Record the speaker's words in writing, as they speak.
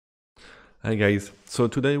Hi guys, so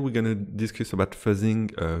today we're going to discuss about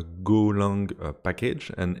fuzzing a Golang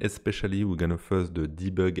package, and especially we're going to fuzz the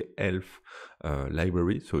debug elf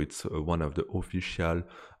library. So it's one of the official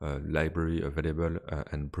library available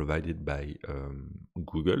and provided by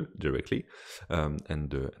Google directly and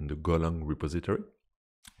the Golang repository.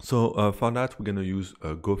 So for that we're going to use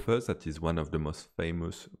gofuzz. That is one of the most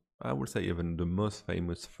famous, I would say even the most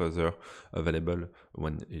famous fuzzer available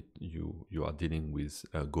when you are dealing with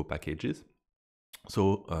Go packages.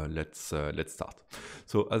 So let's start.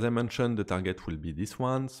 So as I mentioned, the target will be this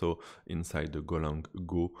one. So inside the Golang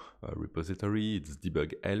Go repository, it's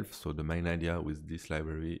debug elf. So the main idea with this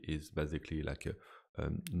library is basically like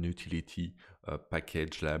an utility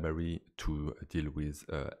package library to deal with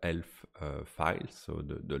elf files, so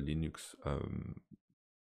the Linux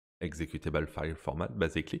executable file format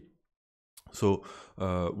basically. So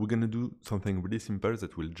we're going to do something really simple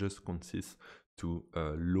that will just consist to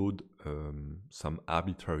load some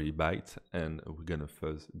arbitrary bytes, and we're going to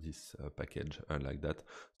fuzz this package like that.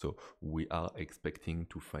 So we are expecting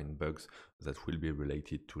to find bugs that will be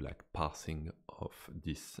related to like parsing of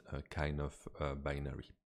this kind of binary.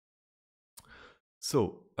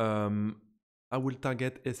 So I will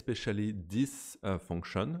target especially this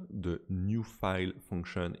function, the NewFile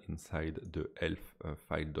function inside the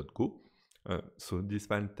elf.file.go. So this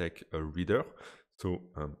file takes a reader, so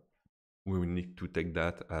we will need to take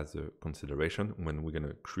that as a consideration when we're going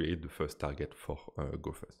to create the first target for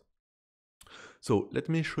gofuzz. So let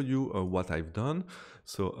me show you what I've done.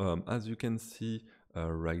 So as you can see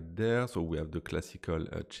right there, so we have the classical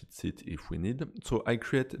cheat sheet if we need. So I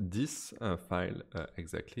create this file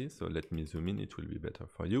exactly. So let me zoom in, it will be better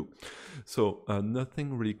for you. So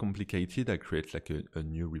nothing really complicated. I create like a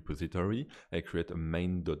new repository. I create a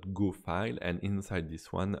main.go file, and inside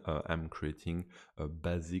this one I'm creating a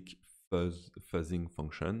basic fuzzing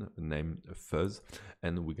function named fuzz,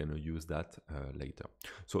 and we're going to use that later.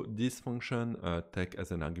 So this function take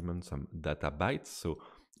as an argument some data bytes, so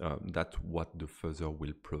that's what the fuzzer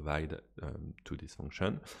will provide to this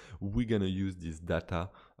function. We're going to use this data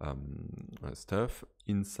stuff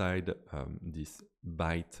inside this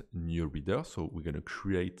byte new reader. So we're going to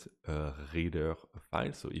create a reader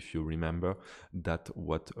file. So if you remember that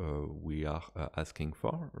what we are asking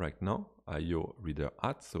for right now, IO reader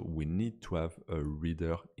at, so we need to have a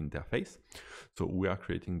reader interface. So we are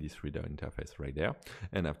creating this reader interface right there,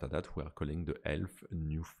 and after that we are calling the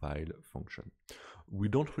elf.NewFile function. We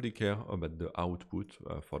don't really care about the output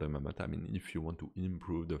for the moment. I mean, if you want to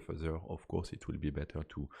improve the fuzzer, of course it will be better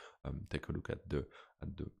to take a look at the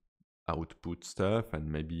output stuff, and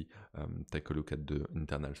maybe take a look at the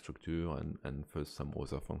internal structure and first some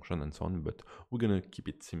other function and so on, but we're gonna keep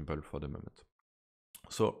it simple for the moment.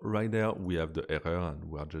 So right there we have the error, and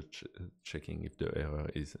we are just checking if the error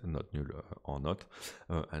is not null or not,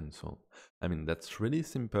 and so on. I mean, that's really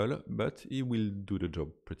simple, but it will do the job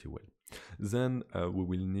pretty well. Then we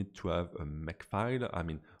will need to have a Makefile. I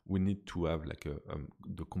mean, we need to have like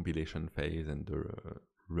the compilation phase and the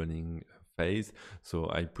running phase. So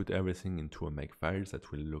I put everything into a Makefile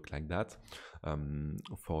that will look like that.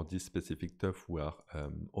 For this specific stuff, we are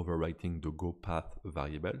overwriting the go path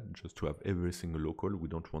variable just to have everything local. We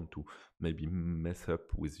don't want to maybe mess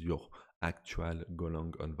up with your actual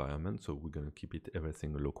Golang environment, so we're gonna keep it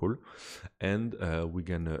everything local, and we're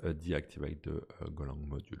gonna deactivate the Golang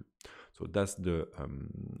module. So that's the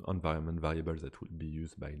environment variable that will be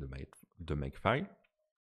used by the Makefile.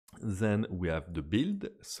 Then we have the build.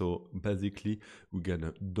 So basically we're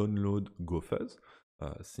gonna download gofuzz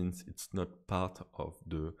since it's not part of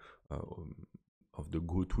the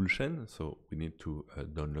Go toolchain, so we need to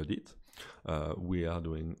download it. We are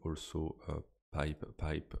doing also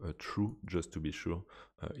pipe true, just to be sure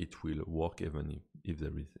it will work even if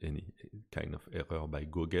there is any kind of error by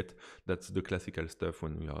go get. That's the classical stuff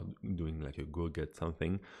when we are doing like a go get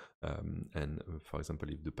something, and for example,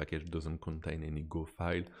 if the package doesn't contain any go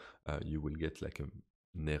file, you will get like an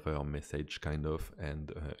error message kind of,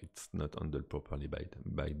 and it's not handled properly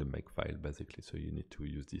by the Makefile basically, so you need to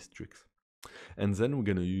use these tricks. And then we're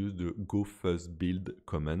going to use the gofuzz build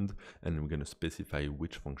command, and we're going to specify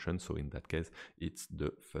which function. So in that case, it's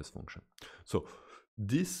the fuzz function. So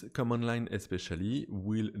this command line especially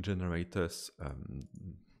will generate us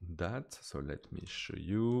that. So let me show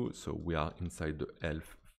you. So we are inside the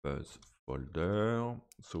elf fuzz folder.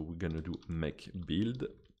 So we're going to do make build.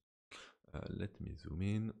 Let me zoom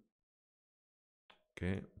in.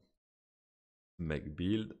 Okay. Make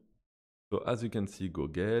build. So as you can see, go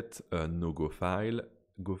get, no go file,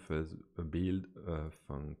 gofuzz build,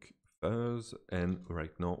 func fuzz, and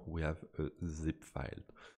right now we have a zip file.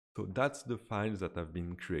 So that's the files that have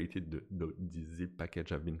been created, the zip package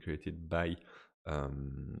have been created by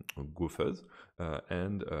gofuzz,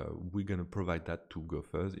 and we're going to provide that to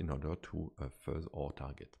gofuzz in order to fuzz our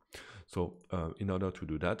target. So in order to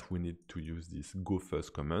do that, we need to use this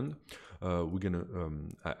gofuzz command. We're going to,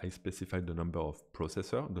 I specified the number of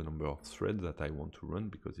processor, the number of threads that I want to run,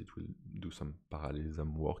 because it will do some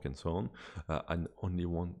parallelism work and so on. I only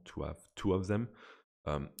want to have 2 of them.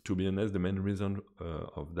 To be honest, the main reason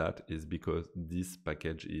of that is because this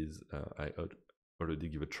package is, I already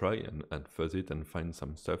give a try and fuzz it and find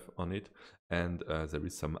some stuff on it, and there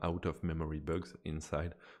is some out of memory bugs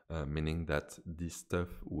inside, meaning that this stuff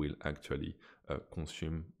will actually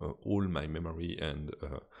consume all my memory, and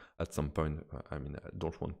at some point, I mean, I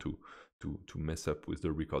don't want to mess up with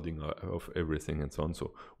the recording of everything and so on,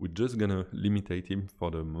 so we're just gonna limitate him for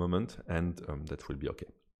the moment, and that will be okay.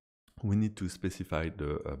 We need to specify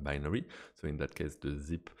the binary, so in that case the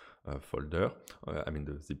zip folder, I mean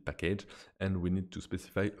the zip package, and we need to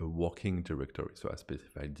specify a working directory. So I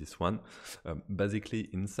specified this one. Basically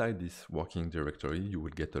inside this working directory you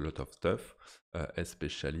will get a lot of stuff,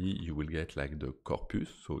 especially you will get like the corpus,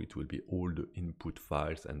 so it will be all the input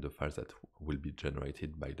files and the files that will be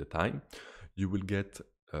generated by the time. You will get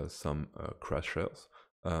some crashers,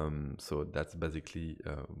 so that's basically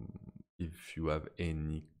if you have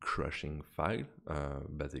any crashing file,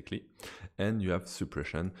 basically, and you have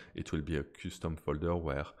suppression. It will be a custom folder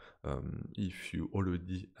where if you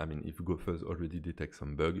already, I mean, if gofuzz already detects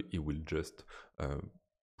some bug, it will just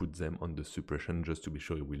put them on the suppression just to be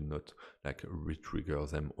sure it will not like re-trigger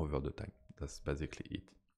them over the time. That's basically it.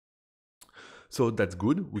 So that's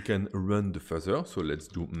good. We can run the fuzzer. So let's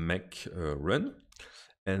do make run.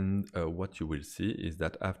 And what you will see is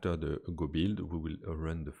that after the go build, we will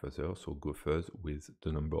run the fuzzer, so gofuzz with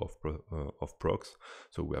the number of procs.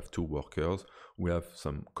 So we have 2 workers, we have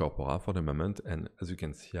some corpora for the moment, and as you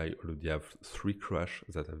can see, I already have 3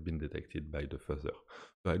 crashes that have been detected by the fuzzer.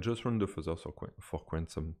 So I just run the fuzzer for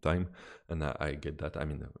quite some time, and I get that. I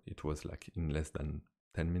mean, it was like in less than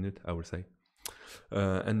 10 minutes, I would say.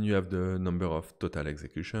 And you have the number of total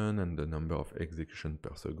execution and the number of execution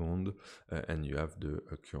per second, and you have the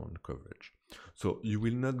current coverage. So you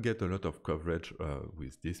will not get a lot of coverage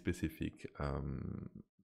with this specific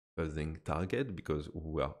fuzzing target, because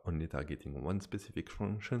we are only targeting one specific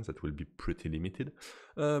function that will be pretty limited,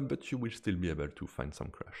 but you will still be able to find some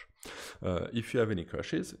crash. If you have any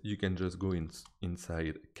crashes, you can just go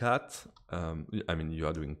inside cat. I mean, you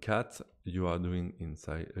are doing cat, you are going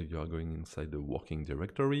inside the working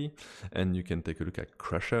directory, and you can take a look at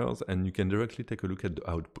crashers, and you can directly take a look at the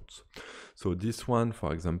outputs. So this one,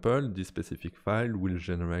 for example, this specific file will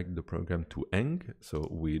generate the program to hang. So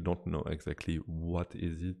we don't know exactly what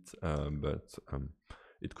is it, but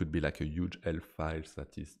it could be like a huge elf file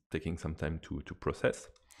that is taking some time to process.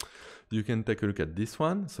 You can take a look at this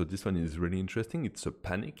one. So this one is really interesting. It's a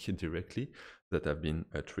panic directly that have been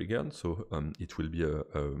triggered. So it will be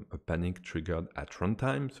a panic triggered at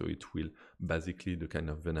runtime. So it will basically, the kind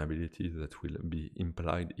of vulnerability that will be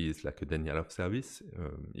implied is like a denial of service.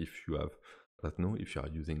 If you have, I don't know, if you are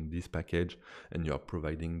using this package and you are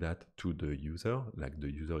providing that to the user, like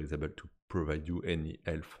the user is able to provide you any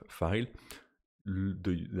elf file,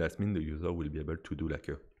 that means the user will be able to do like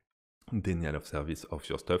a denial of service of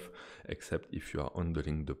your stuff, except if you are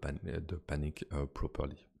handling the panic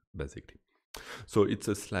properly, basically. So it's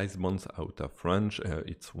a slice bounce out of range.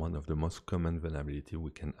 It's one of the most common vulnerability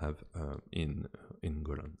we can have in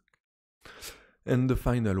Golang. And the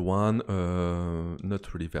final one,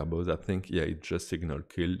 not really verbose, I think, yeah, it's just signal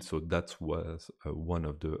killed. So that was one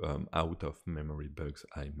of the out of memory bugs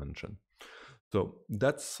I mentioned. So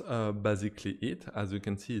that's basically it. As you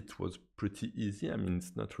can see, it was pretty easy. I mean,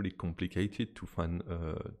 it's not really complicated to find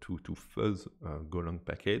to fuzz Golang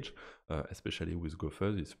package, especially with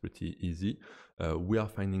gofuzz. It's pretty easy. We are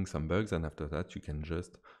finding some bugs, and after that, you can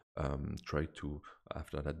just try to,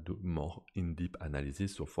 after that, do more in-depth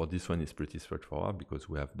analysis. So for this one, it's pretty straightforward because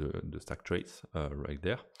we have the stack trace right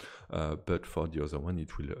there. But for the other one,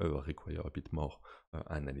 it will require a bit more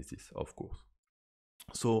analysis, of course.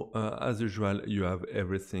 So as usual, you have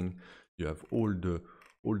everything. You have all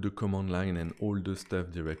the command line and all the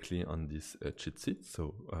stuff directly on this cheat sheet.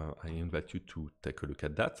 So I invite you to take a look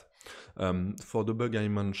at that. For the bug I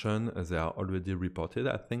mentioned, they are already reported.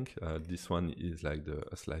 I think this one is like the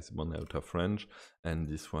slice bound out of range, and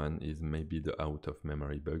this one is maybe the out of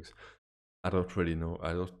memory bugs. I don't really know.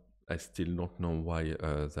 I still don't know why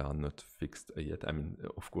they are not fixed yet. I mean,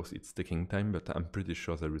 of course, it's taking time, but I'm pretty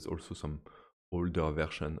sure there is also some older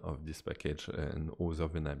version of this package and other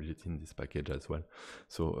vulnerability in this package as well.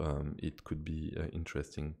 So it could be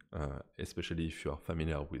interesting, especially if you are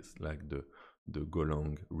familiar with like the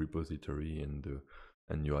Golang repository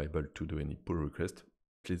and you're able to do any pull request.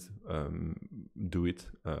 Please do it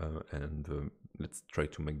and let's try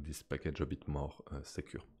to make this package a bit more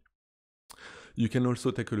secure. You can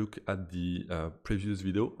also take a look at the previous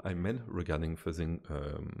video I made regarding fuzzing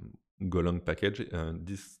Golang package.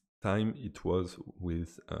 This time it was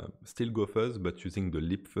with still gofuzz, but using the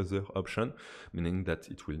lip fuzzer option, meaning that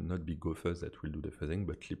it will not be gofuzz that will do the fuzzing,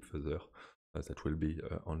 but lip fuzzer that will be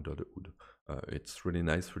under the hood. It's really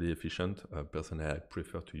nice, really efficient. Personally, I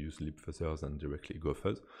prefer to use lip fuzzers than directly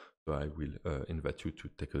gofuzz, so I will invite you to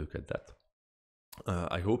take a look at that.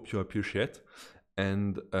 I hope you appreciate.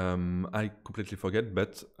 And I completely forget,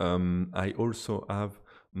 but I also have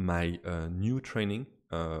my new training,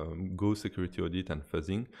 Go Security Audit and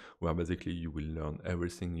Fuzzing, where basically you will learn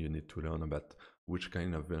everything you need to learn about which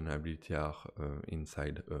kind of vulnerability are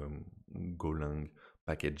inside Golang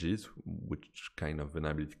packages, which kind of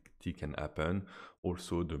vulnerability can happen,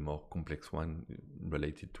 also the more complex one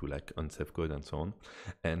related to like unsafe code and so on,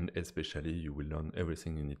 and especially you will learn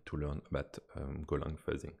everything you need to learn about Golang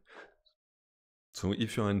fuzzing. So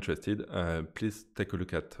if you're interested, please take a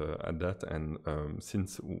look at that, and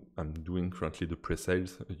since I'm doing currently the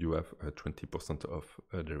pre-sales, you have 20% off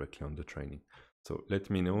directly on the training. So let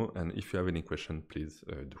me know, and if you have any question, please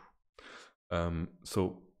do.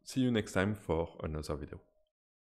 So see you next time for another video.